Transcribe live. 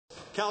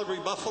Calgary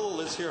Buffalo,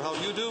 Liz Hehr, how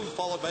you do,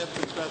 followed by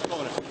Edmonton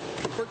Strathcona.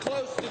 For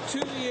close to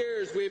 2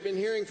 years, we've been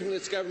hearing from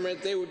this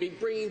government they would be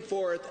bringing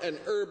forth an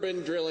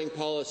urban drilling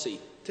policy.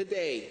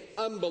 Today,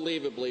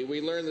 unbelievably, we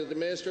learned that the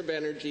Minister of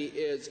Energy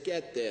is,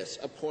 get this,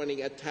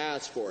 appointing a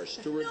task force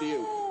to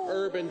review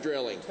urban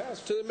drilling.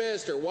 To the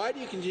Minister, why do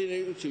you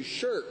continue to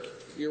shirk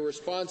your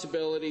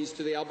responsibilities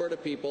to the Alberta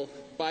people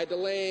by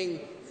delaying,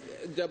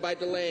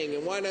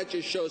 and why not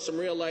just show some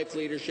real-life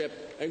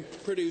leadership and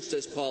produce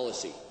this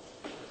policy?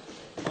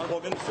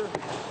 Honourable Minister.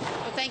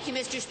 Well, thank you,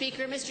 Mr.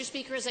 Speaker. Mr.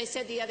 Speaker, as I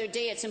said the other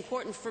day, it's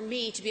important for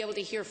me to be able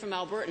to hear from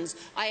Albertans.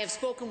 I have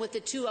spoken with the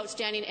two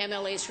outstanding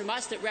MLAs from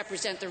us that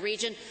represent the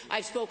region.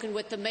 I've spoken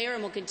with the Mayor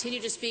and will continue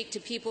to speak to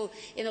people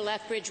in the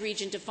Lethbridge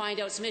region to find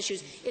out some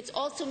issues. It's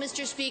also,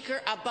 Mr.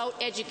 Speaker,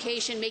 about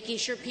education, making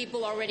sure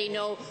people already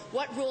know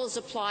what rules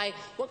apply,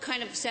 what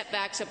kind of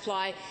setbacks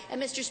apply.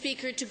 And, Mr.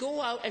 Speaker, to go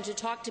out and to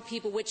talk to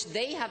people, which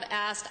they have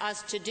asked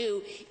us to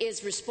do,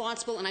 is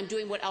responsible, and I'm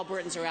doing what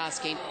Albertans are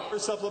asking. For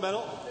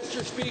supplemental.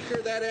 Mr. Speaker,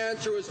 that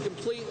answer was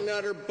complete and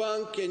utter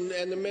bunk, and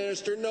the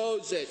minister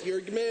knows it. Your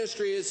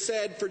ministry has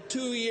said for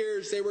 2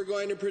 years they were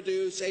going to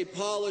produce a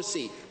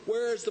policy.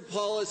 Where is the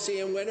policy,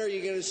 and when are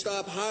you going to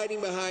stop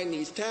hiding behind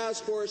these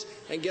task force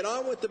and get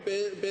on with the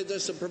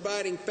business of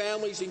providing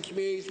families and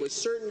communities with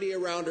certainty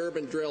around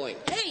urban drilling?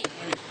 Hey!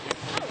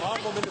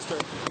 Honourable Minister.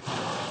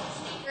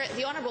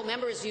 The honourable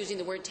member is using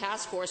the word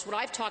task force. What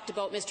I've talked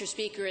about, Mr.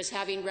 Speaker, is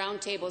having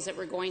roundtables that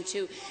we're going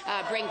to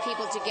bring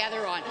people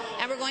together on.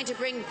 And we're going to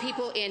bring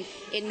people in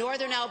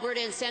northern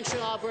Alberta, in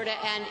central Alberta,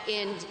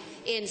 and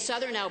in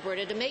southern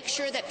Alberta to make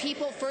sure that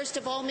people, first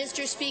of all,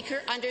 Mr.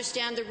 Speaker,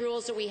 understand the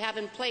rules that we have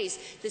in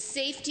place. The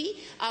safety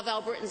of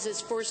Albertans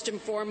is first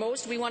and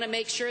foremost. We want to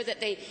make sure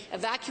that the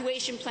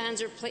evacuation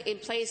plans are in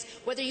place,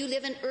 whether you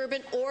live in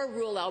urban or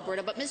rural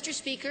Alberta. But, Mr.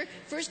 Speaker,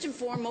 first and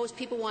foremost,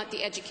 people want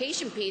the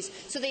education piece,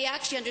 so they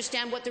actually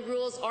understand what the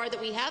rules are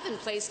that we have in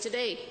place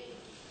today.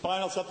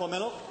 Final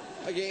supplemental.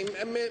 Again,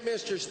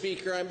 Mr.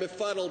 Speaker, I'm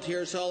befuddled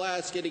here, so I'll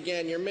ask it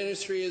again. Your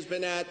ministry has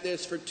been at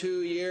this for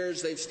 2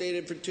 years. They've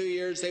stated for 2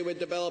 years they would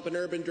develop an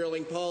urban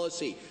drilling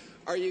policy.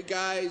 Are you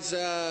guys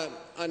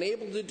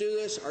unable to do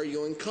this? Are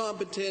you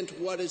incompetent?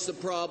 What is the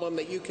problem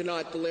that you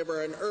cannot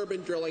deliver an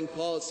urban drilling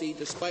policy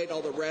despite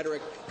all the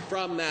rhetoric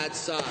from that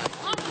side?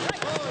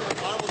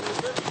 Honourable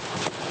Minister.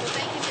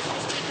 Thank you,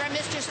 Mr. Speaker.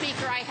 Mr.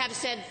 Speaker, I have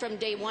said from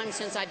day one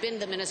since I've been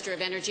the Minister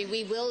of Energy,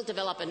 we will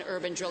develop an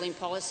urban drilling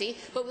policy,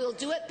 but we'll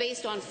do it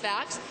based on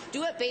facts,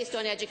 do it based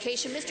on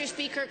education. Mr.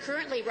 Speaker,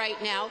 currently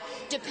right now,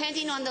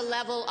 depending on the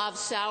level of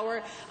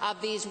sour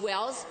of these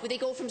wells, they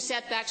go from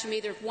setbacks from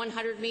either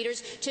 100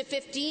 metres to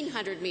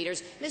 1,500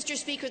 metres. Mr.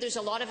 Speaker, there's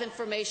a lot of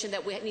information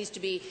that needs to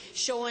be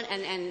shown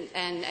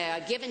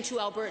and given to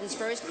Albertans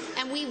first,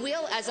 and we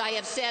will, as I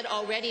have said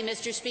already,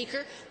 Mr.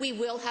 Speaker, we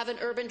will have an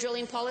urban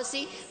drilling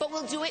policy, but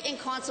we'll do it in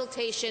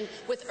consultation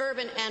with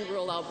urban and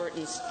rural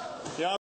Albertans. Yeah.